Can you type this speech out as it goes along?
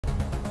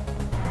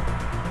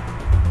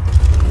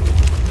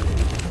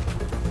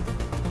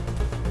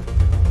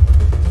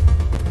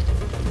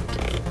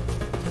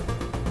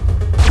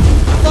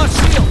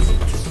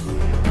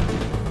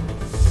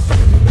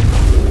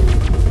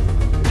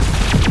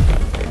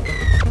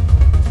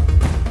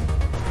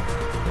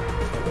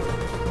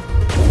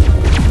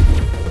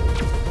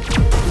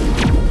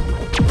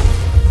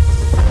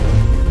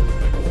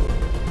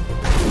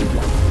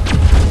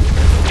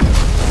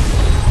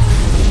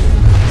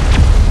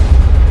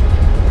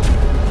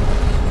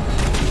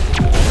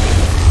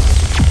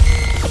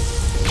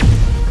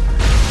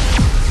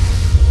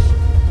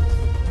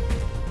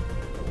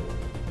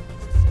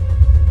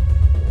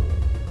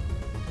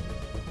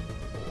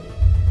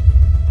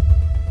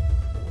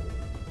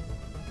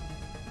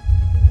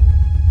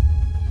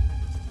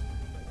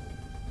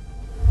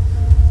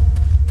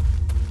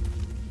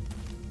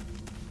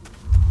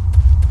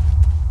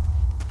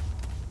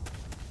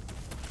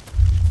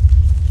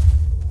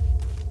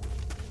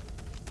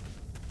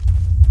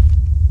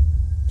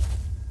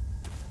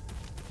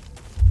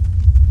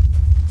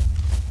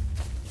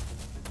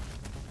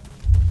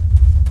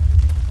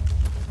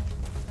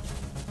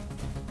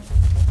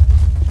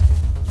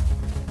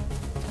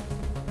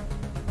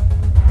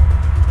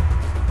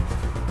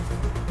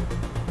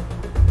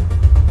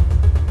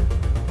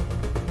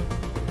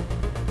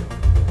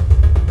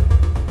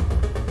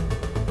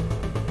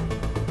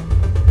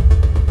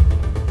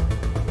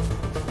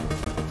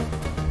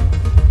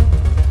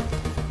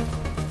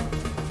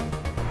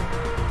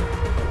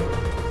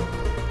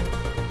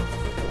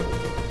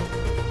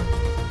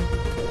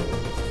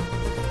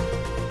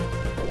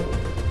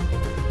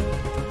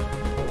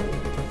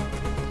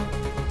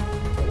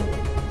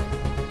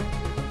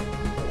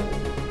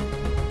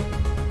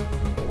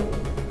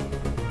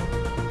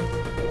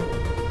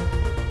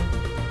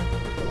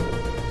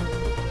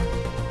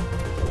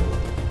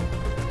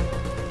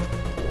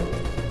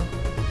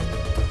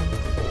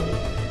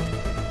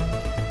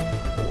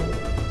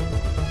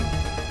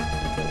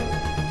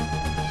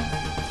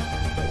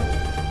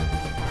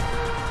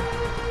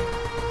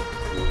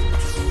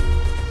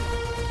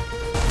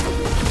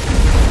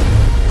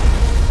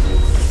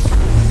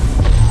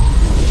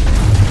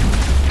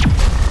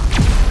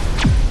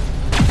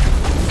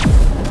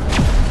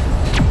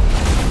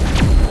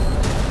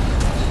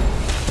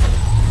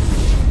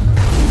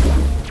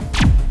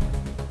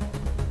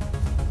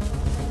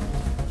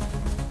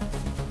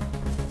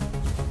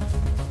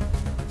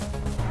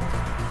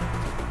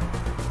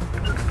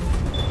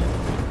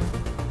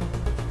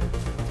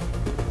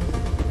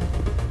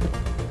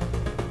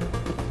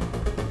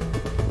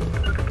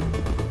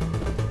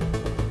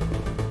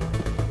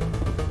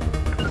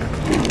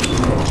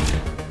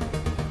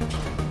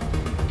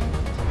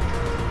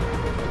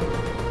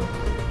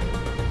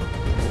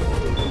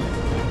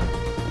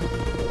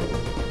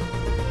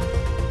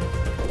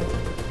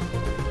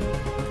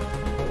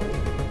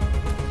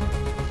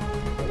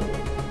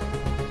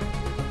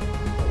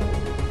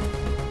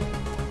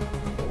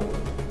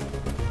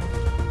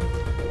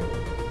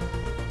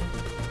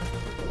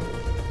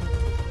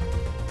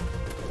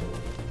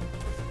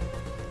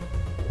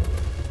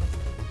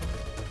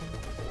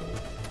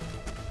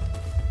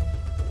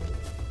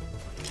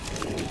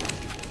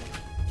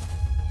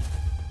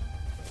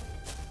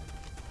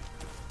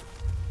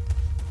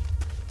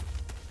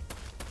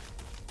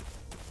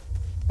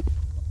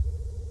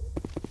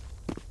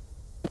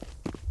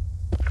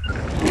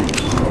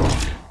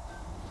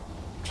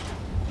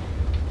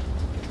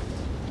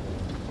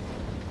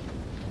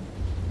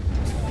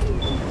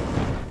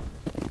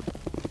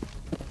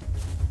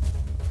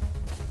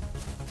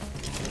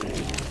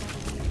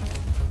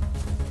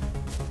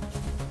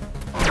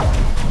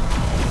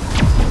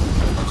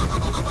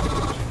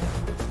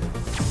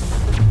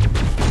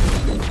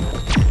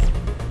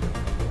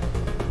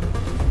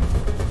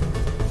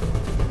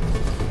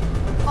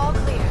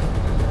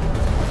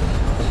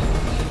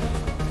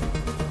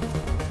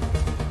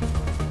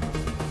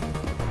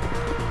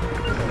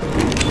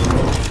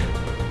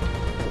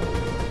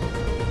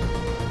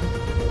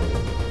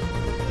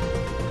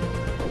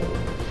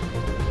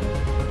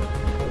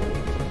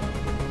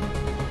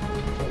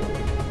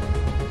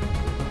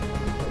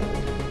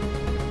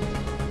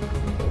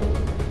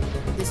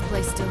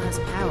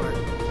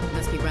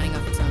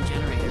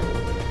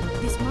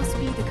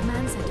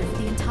center for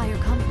the entire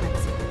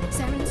complex.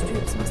 Saren's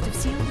troops must have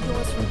sealed the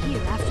doors from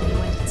here after they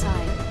went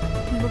inside.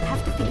 We will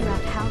have to figure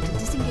out how to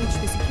disengage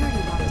the security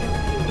lockdown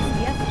if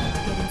we ever want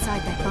to get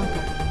inside that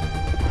bunker.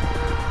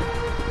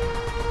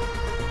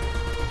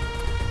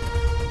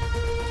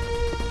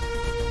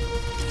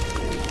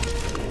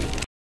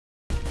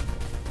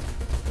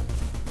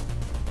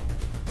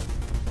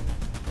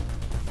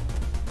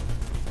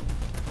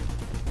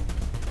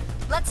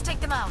 Let's take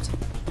them out.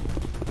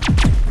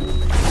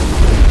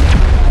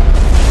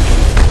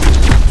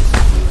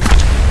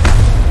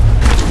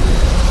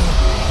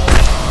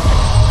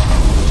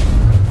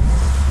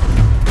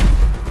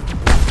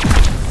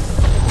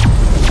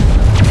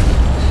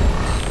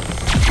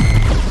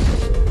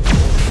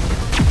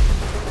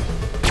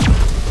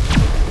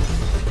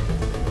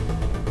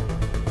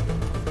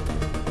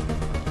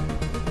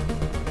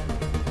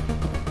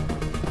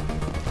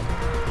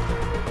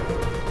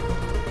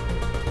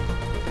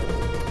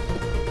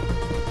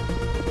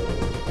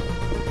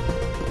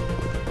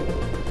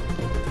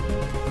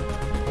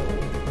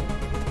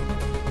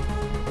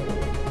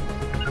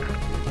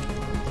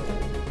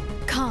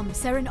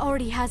 Saren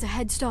already has a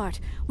head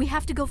start. We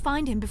have to go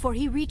find him before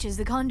he reaches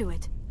the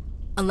conduit.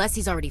 Unless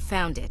he's already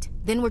found it.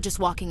 Then we're just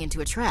walking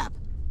into a trap.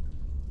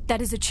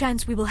 That is a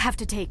chance we will have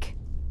to take.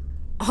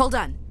 Hold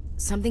on.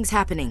 Something's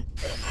happening.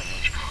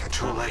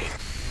 Too late.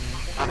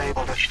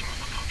 Unable to...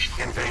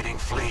 Invading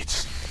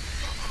fleets.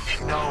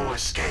 No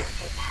escape.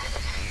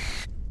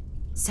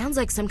 Sounds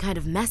like some kind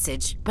of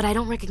message, but I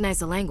don't recognize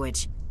the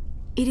language.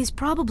 It is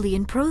probably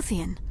in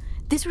Prothean.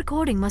 This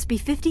recording must be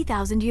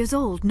 50,000 years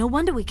old. No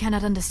wonder we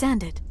cannot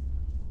understand it.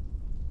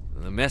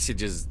 The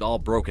message is all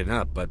broken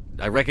up, but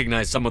I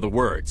recognize some of the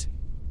words.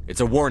 It's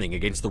a warning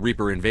against the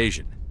Reaper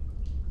invasion.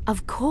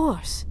 Of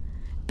course.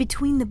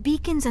 Between the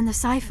beacons and the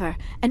cipher,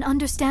 an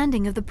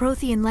understanding of the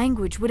Prothean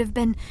language would have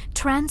been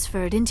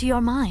transferred into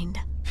your mind.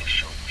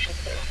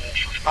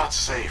 Not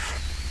safe.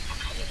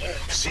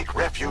 Seek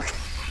refuge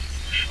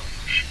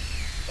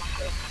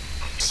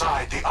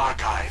inside the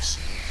archives.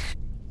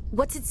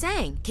 What's it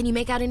saying? Can you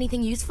make out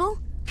anything useful?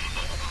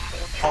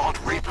 Fought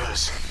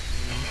Reapers.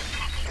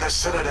 The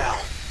Citadel.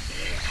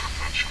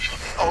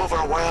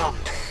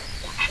 Overwhelmed.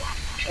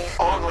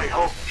 Only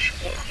hope.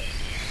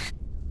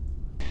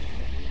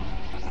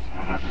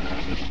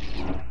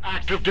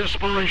 Act of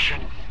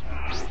desperation.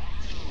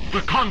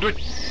 The conduit.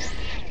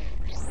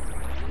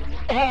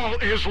 All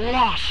is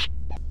lost.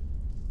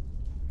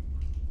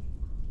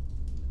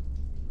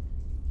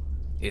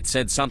 It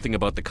said something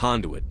about the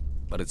conduit,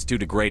 but it's too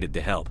degraded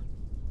to help.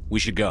 We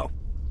should go.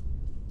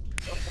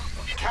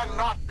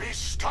 Cannot be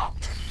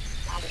stopped.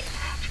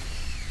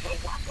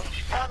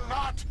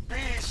 Cannot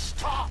be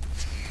stopped.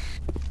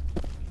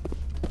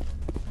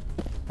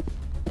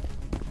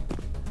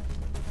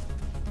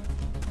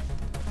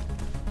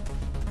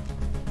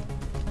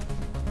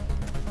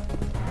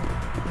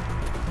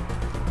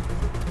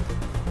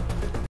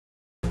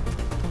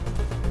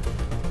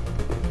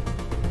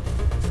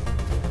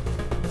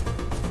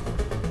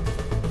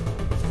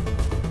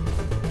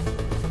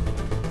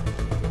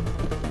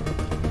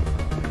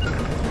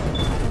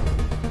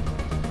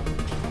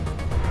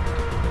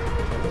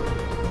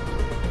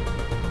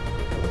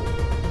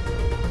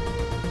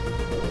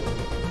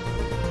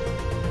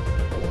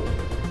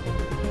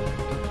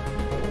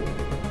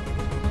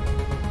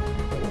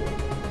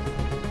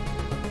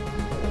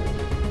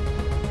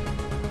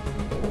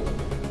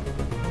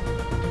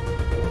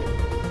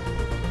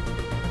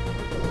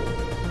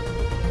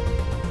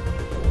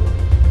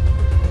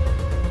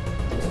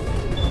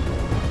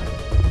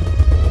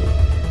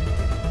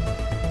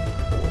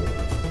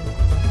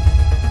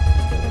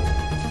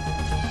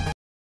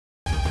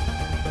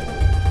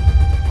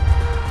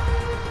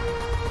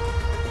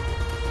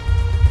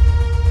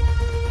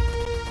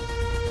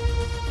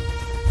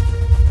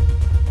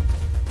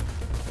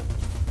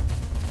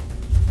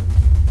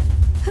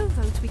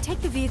 We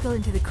take the vehicle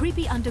into the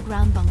creepy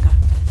underground bunker.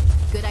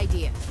 Good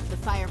idea. The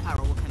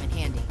firepower will come in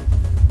handy.